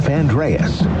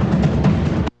Andreas.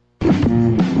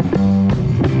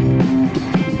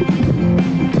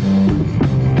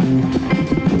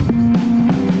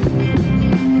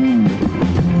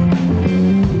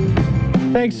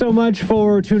 Thanks so much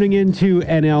for tuning in to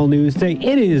NL Newsday.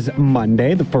 It is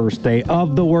Monday, the first day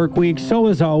of the work week. So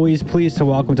as always, pleased to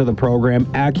welcome to the program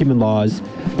Acumen Law's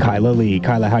Kyla Lee.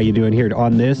 Kyla, how you doing here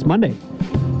on this Monday?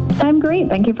 I'm great.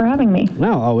 Thank you for having me.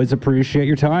 No, always appreciate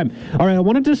your time. All right, I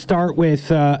wanted to start with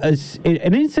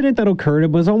an incident that occurred.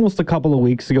 It was almost a couple of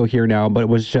weeks ago here now, but it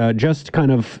was just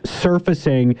kind of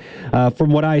surfacing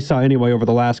from what I saw anyway over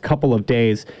the last couple of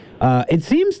days. It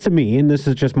seems to me, and this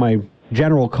is just my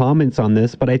general comments on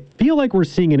this, but I feel like we're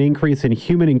seeing an increase in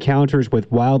human encounters with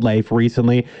wildlife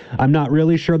recently. I'm not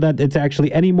really sure that it's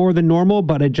actually any more than normal,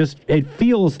 but it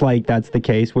feels like that's the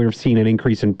case. We're seeing an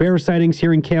increase in bear sightings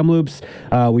here in Kamloops.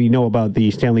 We know about the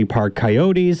Stanley Park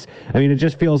coyotes. I mean, it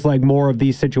just feels like more of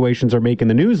these situations are making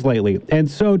the news lately.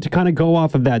 And so to kind of go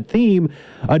off of that theme,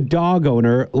 a dog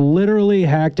owner literally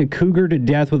hacked a cougar to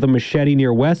death with a machete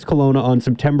near West Kelowna on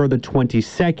September the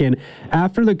 22nd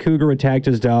after the cougar attacked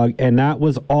his dog, and that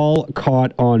was all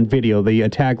caught on video. The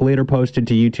attack later posted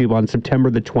to YouTube on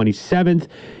September the 27th.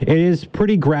 It is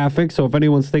pretty graphic, so if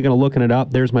anyone's thinking of looking it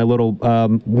up, there's my little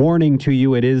warning to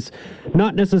you. It is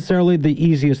not necessarily the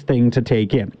easiest thing to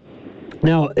take in.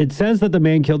 Now, it says that the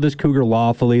man killed this cougar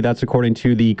lawfully. That's according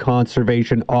to the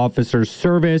Conservation Officer's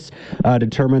Service,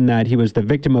 determined that he was the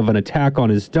victim of an attack on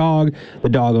his dog. The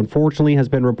dog, unfortunately, has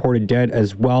been reported dead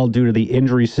as well due to the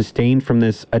injuries sustained from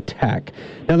this attack.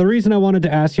 Now, the reason I wanted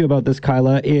to ask you about this,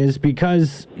 Kyla, is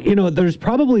because, there's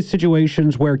probably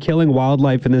situations where killing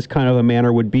wildlife in this kind of a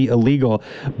manner would be illegal.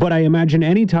 But I imagine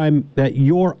anytime that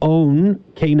your own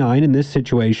canine in this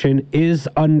situation is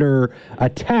under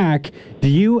attack, do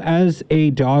you as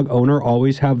a dog owner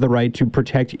always have the right to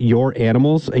protect your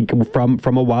animals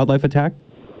from a wildlife attack?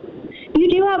 You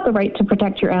do have the right to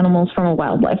protect your animals from a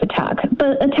wildlife attack.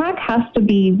 The attack has to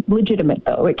be legitimate,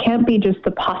 though. It can't be just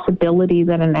the possibility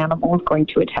that an animal is going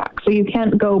to attack. So you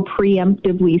can't go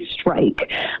preemptively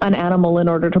strike an animal in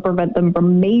order to prevent them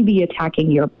from maybe attacking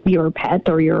your pet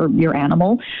or your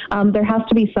animal. There has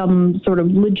to be some sort of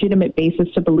legitimate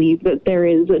basis to believe that there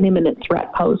is an imminent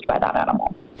threat posed by that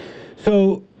animal.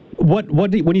 So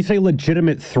when you say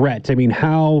legitimate threat, I mean,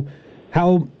 how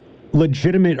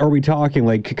legitimate are we talking?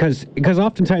 Like, because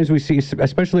oftentimes we see,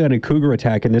 especially on a cougar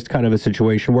attack in this kind of a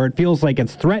situation, where it feels like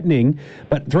it's threatening,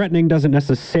 but threatening doesn't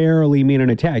necessarily mean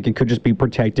an attack. It could just be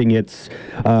protecting its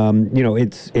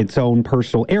own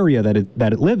personal area that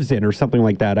it lives in, or something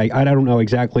like that. I don't know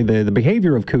exactly the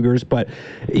behavior of cougars, but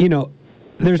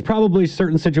there's probably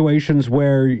certain situations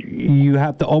where you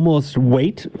have to almost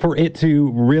wait for it to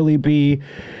really be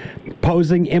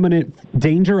posing imminent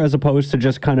danger, as opposed to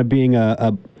just kind of being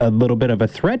a little bit of a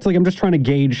threat. Like, I'm just trying to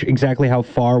gauge exactly how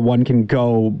far one can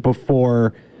go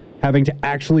before having to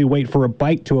actually wait for a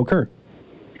bite to occur.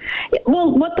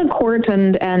 Well, what the court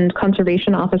and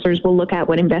conservation officers will look at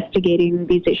when investigating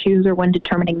these issues, or when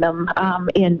determining them,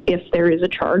 if there is a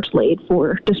charge laid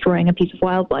for destroying a piece of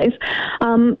wildlife,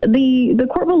 the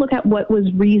court will look at what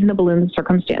was reasonable in the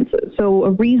circumstances. So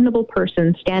a reasonable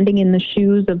person standing in the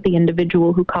shoes of the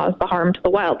individual who caused the harm to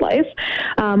the wildlife,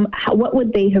 what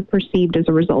would they have perceived as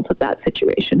a result of that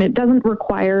situation? It doesn't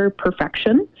require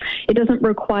perfection. It doesn't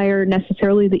require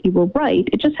necessarily that you were right.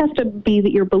 It just has to be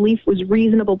that your belief was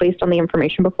reasonable based on the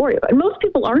information before you. And most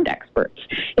people aren't experts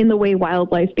in the way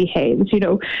wildlife behaves.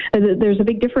 There's a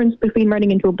big difference between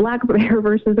running into a black bear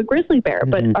versus a grizzly bear.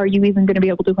 Mm-hmm. But are you even going to be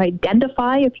able to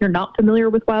identify, if you're not familiar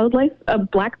with wildlife, a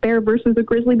black bear versus a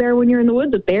grizzly bear when you're in the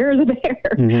woods? A bear is a bear.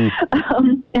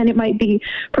 Mm-hmm. And it might be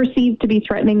perceived to be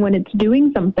threatening when it's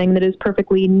doing something that is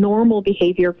perfectly normal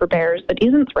behavior for bears that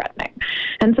isn't threatening.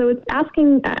 And so it's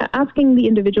asking the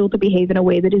individual to behave in a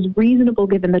way that is reasonable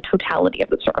given the totality of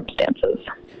the circumstances.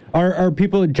 Are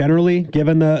people generally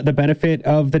given the benefit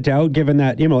of the doubt, given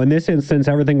that, in this instance,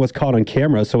 everything was caught on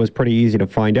camera, so it was pretty easy to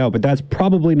find out, but that's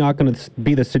probably not going to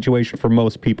be the situation for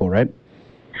most people, right?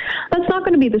 That's not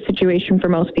going to be the situation for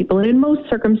most people. And in most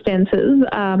circumstances,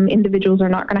 individuals are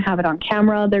not going to have it on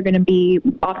camera. They're going to be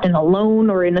often alone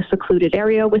or in a secluded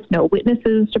area with no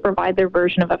witnesses to provide their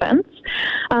version of events.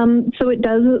 So it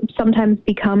does sometimes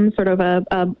become sort of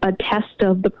a test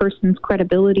of the person's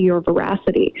credibility or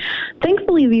veracity.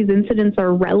 Thankfully, these incidents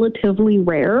are relatively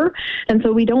rare, and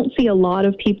so we don't see a lot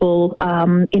of people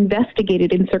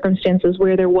investigated in circumstances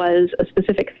where there was a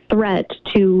specific threat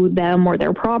to them or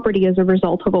their property as a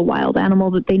result of a wild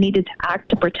animal that they needed to act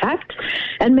to protect.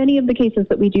 And many of the cases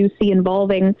that we do see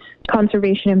involving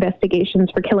conservation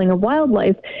investigations for killing of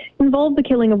wildlife involve the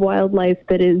killing of wildlife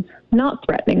that is not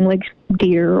threatening, like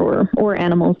deer or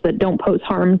animals that don't pose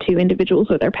harm to individuals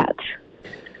or their pets.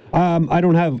 I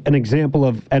don't have an example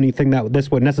of anything that this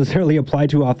would necessarily apply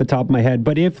to off the top of my head,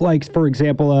 but if, like, for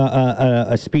example,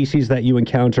 a species that you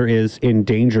encounter is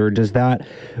endangered, does that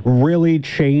really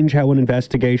change how an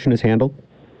investigation is handled?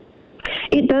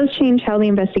 It does change how the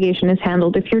investigation is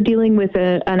handled. If you're dealing with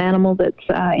an animal that's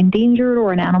endangered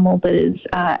or an animal that is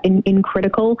in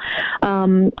critical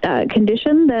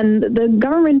condition, then the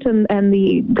government and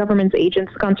the government's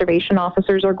agents, conservation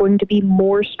officers, are going to be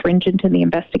more stringent in the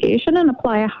investigation and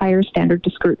apply a higher standard to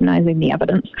scrutinizing the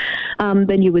evidence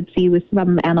than you would see with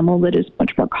some animal that is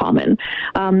much more common.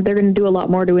 They're going to do a lot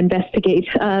more to investigate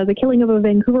the killing of a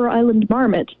Vancouver Island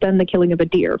marmot than the killing of a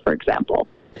deer, for example.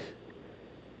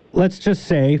 Let's just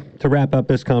say, to wrap up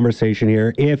this conversation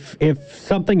here, if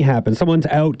something happens, someone's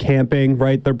out camping,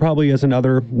 right? There probably is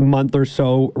another month or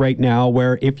so right now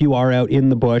where if you are out in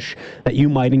the bush, that you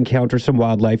might encounter some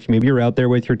wildlife. Maybe you're out there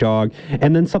with your dog,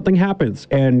 and then something happens,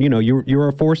 and you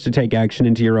are forced to take action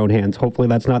into your own hands. Hopefully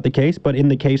that's not the case, but in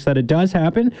the case that it does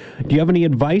happen, do you have any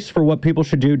advice for what people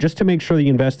should do just to make sure the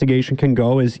investigation can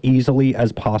go as easily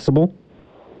as possible?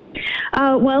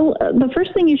 Well, the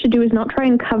first thing you should do is not try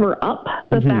and cover up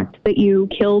the fact that you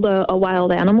killed a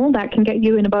wild animal. That can get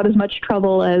you in about as much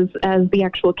trouble as the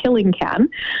actual killing can.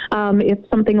 If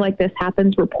something like this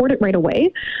happens, report it right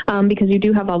away, because you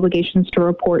do have obligations to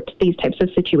report these types of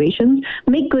situations.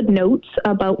 Make good notes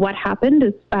about what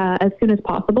happened as soon as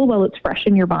possible while it's fresh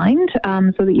in your mind,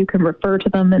 so that you can refer to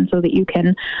them and so that you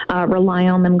can rely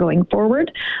on them going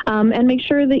forward. And make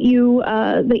sure that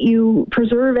you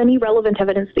preserve any relevant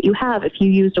evidence that you have. If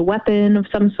you used a weapon of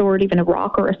some sort, even a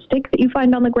rock or a stick that you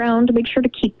find on the ground, make sure to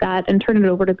keep that and turn it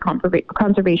over to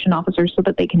conservation officers so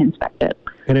that they can inspect it.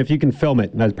 And if you can film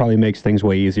it, that probably makes things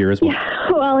way easier as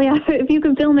well. Yeah, if you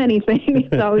can film anything,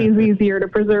 it's always easier to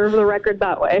preserve the record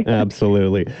that way.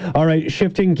 Absolutely. All right,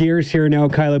 shifting gears here now,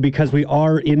 Kyla, because we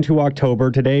are into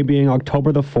October. Today being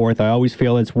October the 4th, I always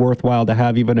feel it's worthwhile to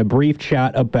have even a brief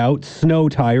chat about snow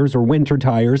tires or winter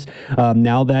tires.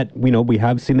 Now that we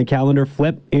have seen the calendar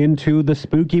flip into the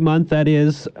spooky month that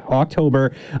is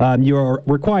October, you're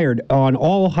required on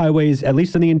all highways, at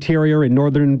least in the interior in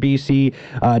northern BC,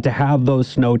 to have those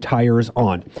snow tires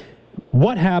on.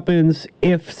 What happens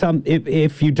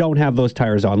if you don't have those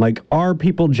tires on? Like, are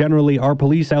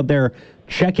police out there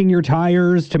checking your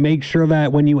tires to make sure that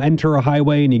when you enter a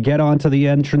highway and you get onto the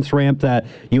entrance ramp that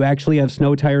you actually have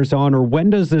snow tires on? Or when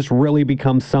does this really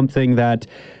become something that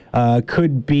you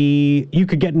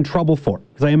could get in trouble for?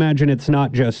 Because I imagine it's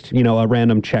not just, a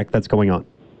random check that's going on.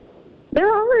 There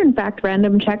are, in fact,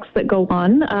 random checks that go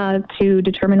on to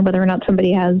determine whether or not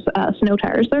somebody has snow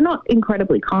tires. They're not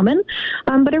incredibly common,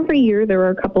 but every year there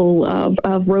are a couple of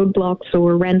roadblocks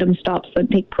or random stops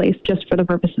that take place just for the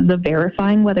purposes of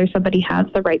verifying whether somebody has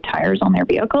the right tires on their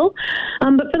vehicle.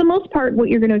 But for the most part, what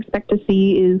you're going to expect to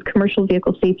see is commercial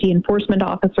vehicle safety enforcement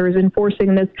officers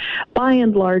enforcing this by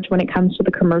and large when it comes to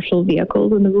the commercial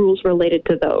vehicles and the rules related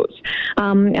to those.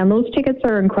 And those tickets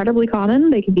are incredibly common.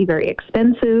 They can be very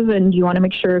expensive, and you want to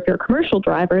make sure if you're a commercial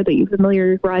driver that you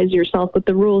familiarize yourself with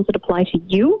the rules that apply to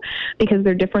you, because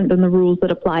they're different than the rules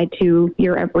that apply to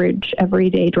your average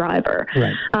everyday driver.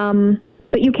 Right.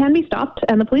 But you can be stopped,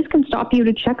 and the police can stop you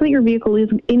to check that your vehicle is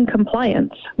in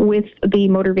compliance with the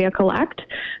Motor Vehicle Act.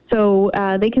 So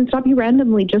they can stop you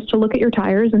randomly just to look at your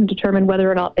tires and determine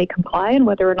whether or not they comply and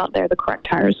whether or not they're the correct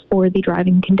tires for the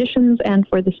driving conditions and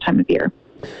for this time of year.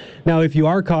 Now, if you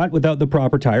are caught without the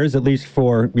proper tires, at least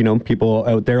for, people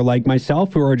out there like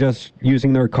myself who are just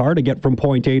using their car to get from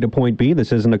point A to point B,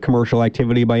 this isn't a commercial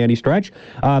activity by any stretch,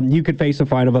 you could face a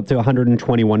fine of up to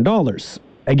 $121.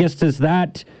 I guess, does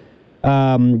that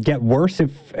get worse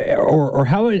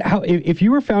if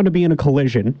you were found to be in a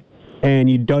collision and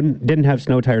you didn't have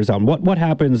snow tires on? What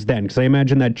happens then? Because I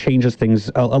imagine that changes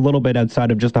things a little bit outside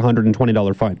of just a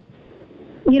 $120 fine.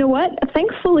 You know what?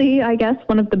 Thankfully, I guess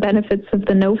one of the benefits of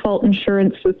the no-fault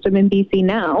insurance system in BC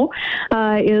now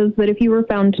is that if you were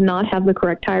found to not have the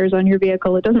correct tires on your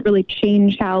vehicle, it doesn't really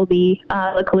change how the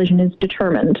collision is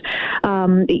determined.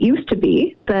 It used to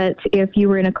be that if you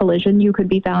were in a collision, you could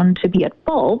be found to be at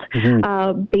fault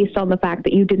based on the fact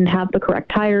that you didn't have the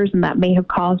correct tires, and that may have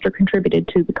caused or contributed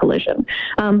to the collision.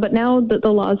 But now that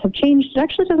the laws have changed, it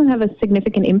actually doesn't have a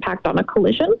significant impact on a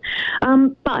collision.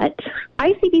 But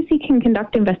ICBC can conduct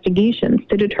conduct investigations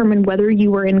to determine whether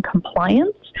you were in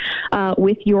compliance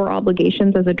with your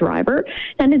obligations as a driver,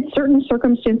 and in certain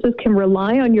circumstances can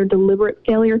rely on your deliberate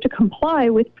failure to comply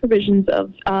with provisions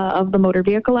of the Motor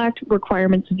Vehicle Act,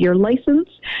 requirements of your license,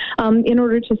 in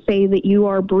order to say that you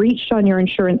are breached on your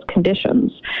insurance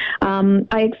conditions.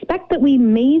 I expect that we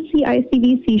may see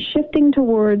ICBC shifting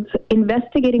towards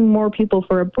investigating more people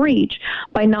for a breach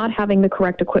by not having the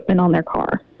correct equipment on their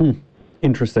car.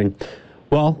 Interesting.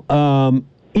 Well,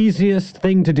 easiest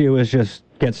thing to do is just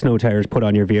get snow tires put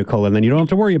on your vehicle, and then you don't have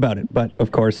to worry about it. But,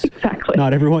 of course, exactly.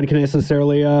 Not everyone can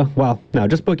necessarily,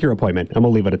 just book your appointment, and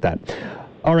we'll leave it at that.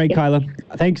 All right, Kyla,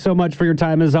 thanks so much for your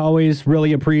time as always.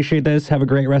 Really appreciate this. Have a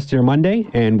great rest of your Monday,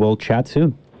 and we'll chat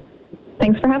soon.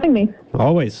 Thanks for having me.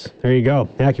 Always. There you go.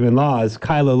 Acumen Law's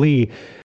Kyla Lee.